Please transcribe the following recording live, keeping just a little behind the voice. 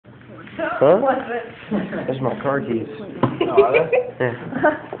Huh? That's my car keys. Oh, are they? Yeah.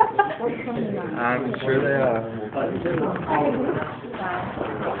 I'm sure they are.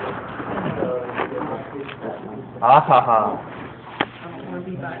 Ah ha ha.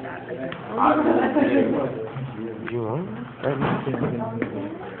 You want?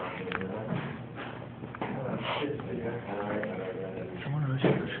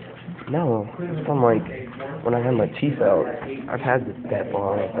 No, it's from like when I had my teeth out. I've had this that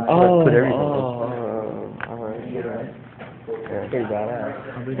long. That's what I put everything in. Yeah. Pretty badass.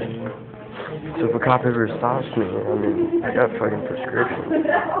 So if a cop ever stops me, I mean, I got a fucking prescription.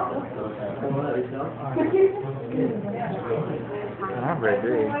 Not very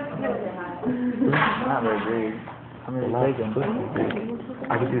big. Not very big. How many are you taking?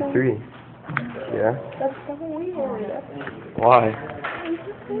 I could do 3. Yeah? That's so weird. Why?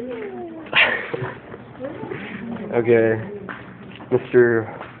 Okay. Mr.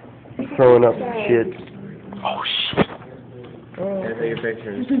 Throwing up shit. Oh, shit. Yeah, take a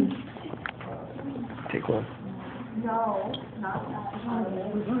picture. Take one. No, not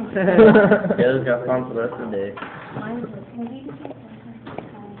Yeah, just got fun for the rest of the day.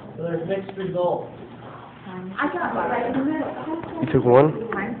 So there's mixed results. I got right in the middle. You took one?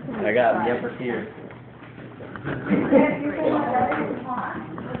 I got the upper tier.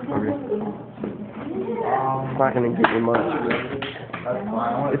 It's not gonna get you much. That's fine. I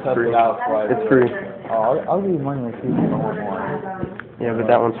want to It's test free. it out before I It's free. Oh, I'll give you money if you want more. Yeah, but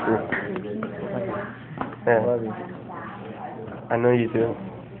that one's free. Yeah, Love you. I know you do.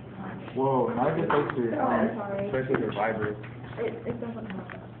 Whoa, and I get those two, especially their vibrators. It doesn't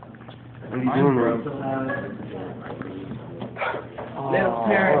happen. What are you doing, bro? Little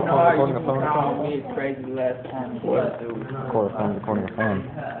parent, no, you called me crazy last time. What? Recording the phone.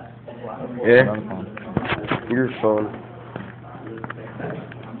 Yeah? Your phone.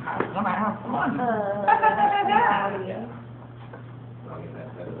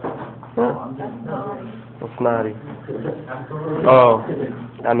 Huh? What's naughty? Oh,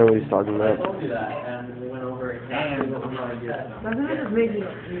 I know what he's talking about.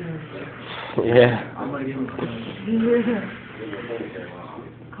 Yeah.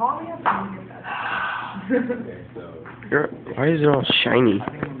 Call me up. Why is it all shiny?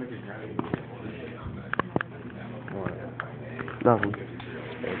 Nothing.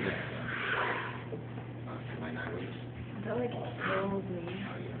 That like kills me.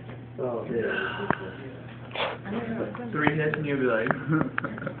 Oh, yeah. 3 hits and you'll be like,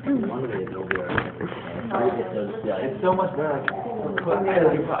 it's so much better.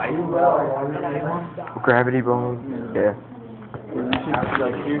 Gravity bone? Yeah.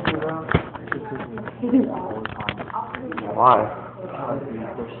 Why?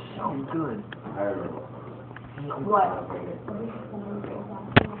 They're so good. What?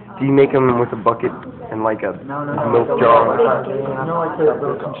 Do you make them with a bucket and like a No. milk jar? You know, like the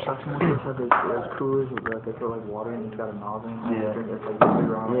little construction ones that have those coolers where they put like water and it's got a nozzle and you drink it, it's like the big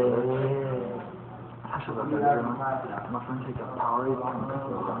round. I should love that. My friend takes a Powerade and puts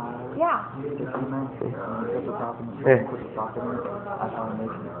it on. Yeah. Puts the top in the Yeah. puts the sock in there. That's how it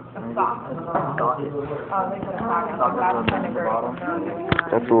makes it. A sock? Socket. Oh, they put a sock in. That's kind of great.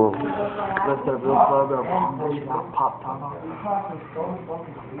 That's cool. That's the real slow, they'll pop top off.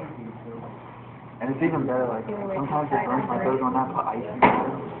 And it's even better, like, sometimes it burns my toes on that, put ice in it,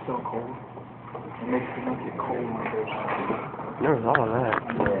 it's so cold. It makes it cold on my toes. Never thought of that.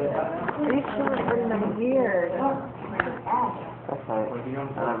 These shoes are pretty weird. That's nice. Did you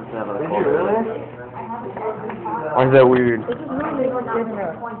really? Why is that weird? It just really looks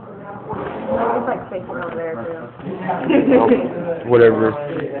different. It's like fake over there, too. Oh, whatever.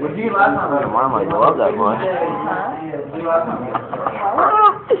 What did you last time? I might love that much.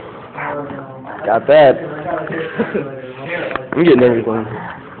 Got that. I'm getting everything.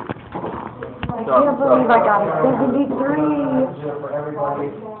 I can't believe I got a 73.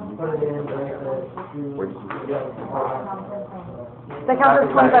 That counts as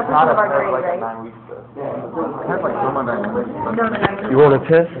 25% of our grade, right? No. You want a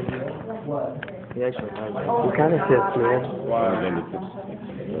test? He actually has it. What kind of test, man?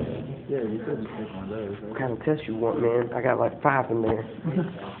 Yeah, you could just take one of those. What kind of test you want, man? I got like 5 in there.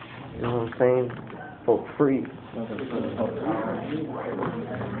 You know what I'm saying? For free.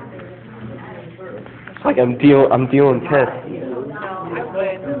 It's like I'm dealing tests.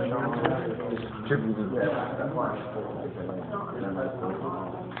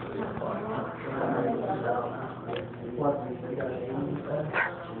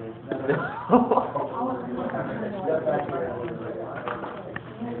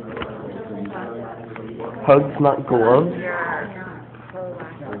 Hugs, not gloves.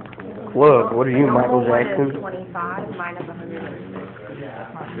 Look, what are you, Michael One is Jackson? 25, mine is 106.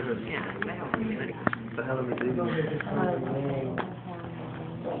 The hell of a dude.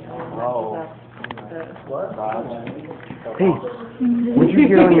 Oh. Hey, what'd you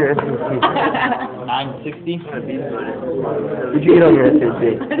get on your SAT? 960. What'd you get on your SAT?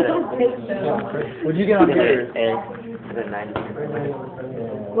 What'd you get on yours?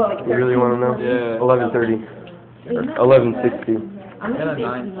 You really want to know? Yeah. 1130. 1160. I'm gonna be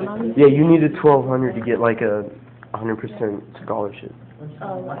 18. Yeah, you needed 1200 to get like a 100% scholarship.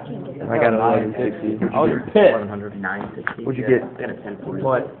 Oh, I can't get I got 1160. I was pissed. 960. What'd you get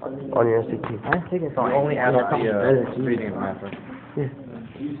What? on your SAT? I think it's only add up the reading and math. Yeah.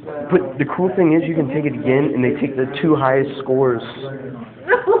 But the cool thing is you can take it again and they take the two highest scores.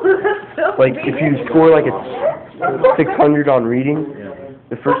 Like if you score like a 600 on reading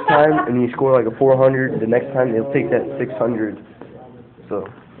the first time and you score like a 400 the next time, they'll take that 600. So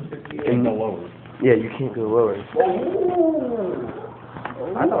You can go lower. yeah, you can't go lower.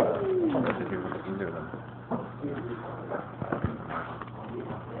 I thought it was easier than.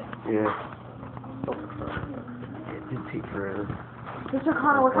 Yeah. It did take forever. Mr.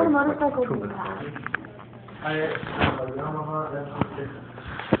 Connor, what kind of motorcycle do you have?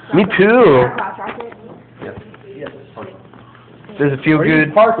 Me too. Cross racket? Yes. Does it feel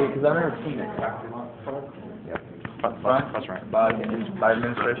good? Park it, because I've never seen it. That's right. By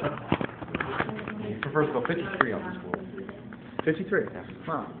administration? He prefers to go 53 on the school. 53.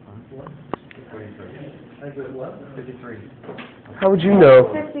 Huh. 53. How would you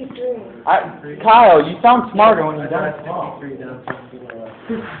know? 53. Kyle, you sound smarter when you're done.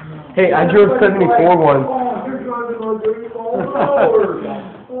 Hey, I drove 74 once.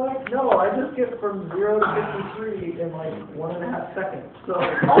 No, I just get from 0 to 53 in like 1.5 seconds. So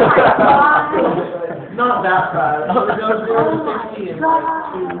not that fast. I would go 0 to 60 in like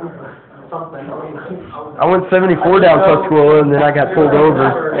 2 something. I went 74 down Tuscola and then I got pulled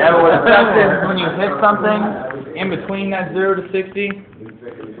over. Yeah, but what sucks is when you hit something in between that 0 to 60,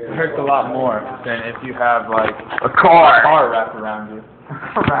 it hurts a lot more than if you have like A car. wrapped around you.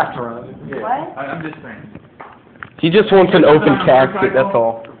 Wrapped around you. Yeah. What? I'm just saying. He just wants an open casket, that's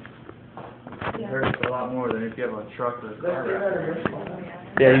all. It hurts a lot more than if you have a truck with a car wrapped around you.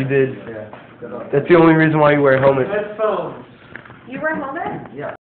 Yeah, you did. That's the only reason why you wear a helmet. Headphones. You wear a helmet? Yeah.